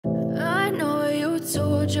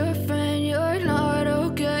told your friend you're not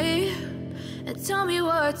okay? And tell me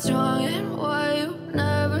what's wrong and why you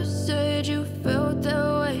never said you felt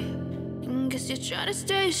that way. And guess you're trying to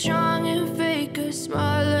stay strong and fake a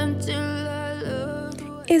smile until I look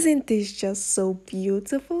away. Isn't this just so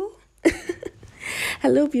beautiful?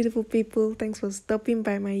 Hello beautiful people, thanks for stopping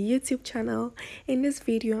by my YouTube channel. In this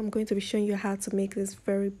video I'm going to be showing you how to make this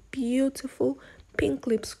very beautiful pink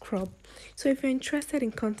lip scrub. So if you're interested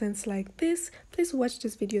in contents like this, please watch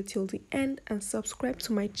this video till the end and subscribe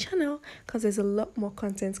to my channel because there's a lot more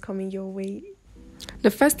content coming your way.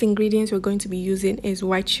 The first ingredient we're going to be using is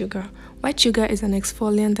white sugar. White sugar is an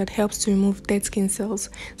exfoliant that helps to remove dead skin cells.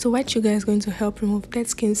 So white sugar is going to help remove dead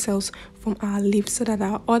skin cells from our lips so that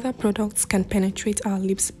our other products can penetrate our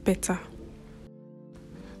lips better.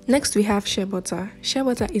 Next we have shea butter. Shea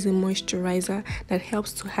butter is a moisturizer that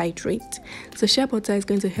helps to hydrate. So shea butter is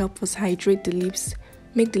going to help us hydrate the lips,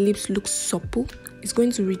 make the lips look supple. It's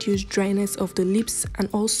going to reduce dryness of the lips, and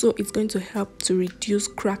also it's going to help to reduce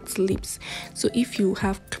cracked lips. So if you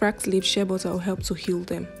have cracked lips, shea butter will help to heal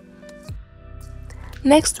them.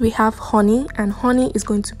 Next we have honey, and honey is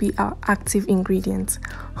going to be our active ingredient.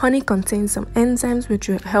 Honey contains some enzymes which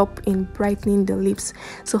will help in brightening the lips.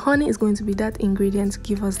 So honey is going to be that ingredient to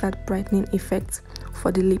give us that brightening effect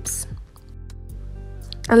for the lips.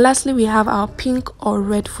 And lastly, we have our pink or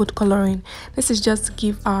red food coloring. This is just to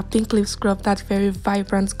give our pink lip scrub that very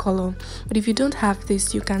vibrant color. But if you don't have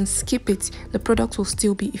this, you can skip it. The product will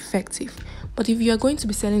still be effective. But if you are going to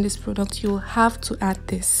be selling this product, you'll have to add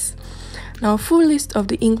this. Now, a full list of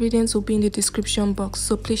the ingredients will be in the description box,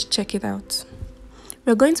 so please check it out.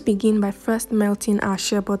 We're going to begin by first melting our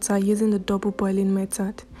shea butter using the double boiling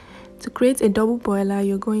method. To create a double boiler,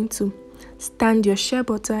 you're going to stand your shea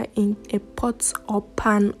butter in a pot or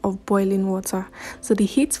pan of boiling water. So the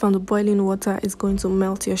heat from the boiling water is going to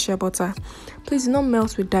melt your shea butter. Please do not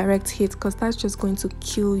melt with direct heat because that's just going to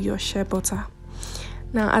kill your shea butter.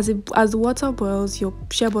 Now as the water boils, your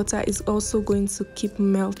shea butter is also going to keep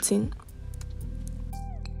melting.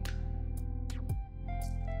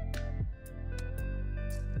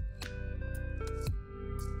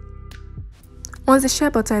 Once the shea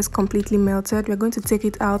butter is completely melted, we're going to take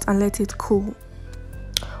it out and let it cool.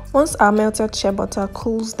 Once our melted shea butter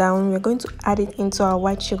cools down, we're going to add it into our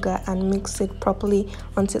white sugar and mix it properly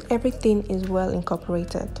until everything is well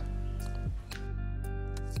incorporated.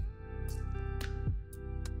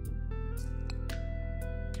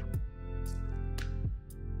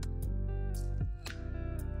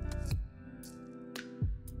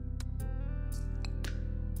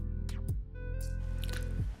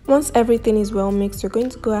 Once everything is well mixed, you're going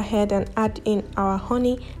to go ahead and add in our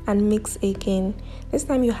honey and mix again. This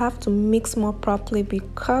time you have to mix more properly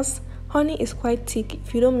because honey is quite thick.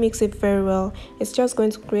 If you don't mix it very well, it's just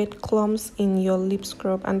going to create clumps in your lip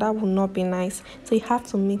scrub and that will not be nice. So you have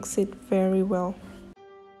to mix it very well.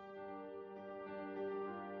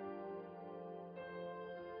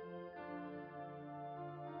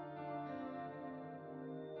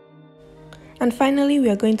 And finally, we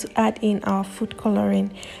are going to add in our food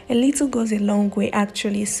coloring. A little goes a long way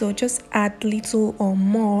actually, so just add little or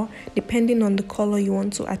more depending on the color you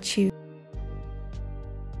want to achieve.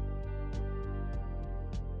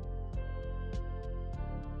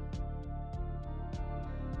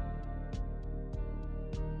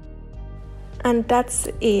 And that's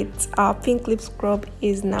it. Our pink lip scrub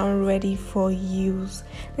is now ready for use.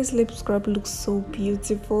 This lip scrub looks so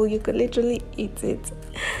beautiful. You could literally eat it.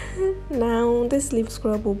 Now, this lip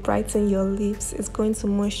scrub will brighten your lips. It's going to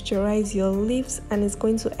moisturize your lips and it's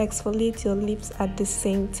going to exfoliate your lips at the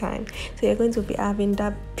same time. So you're going to be having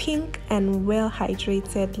that pink and well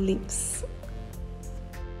hydrated lips.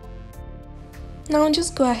 Now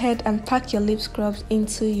just go ahead and pack your lip scrubs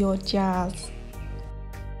into your jars.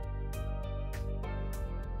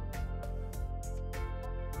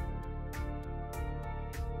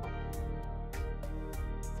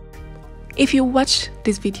 If you watched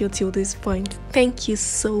this video till this point, thank you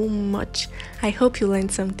so much. I hope you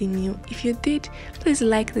learned something new. If you did, please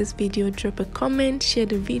like this video, drop a comment, share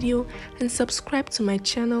the video, and subscribe to my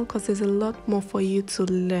channel because there's a lot more for you to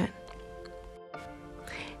learn.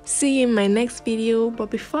 See you in my next video, but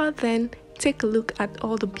before then, take a look at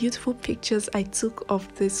all the beautiful pictures I took of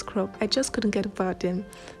this scrub. I just couldn't get about them,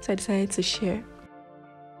 so I decided to share.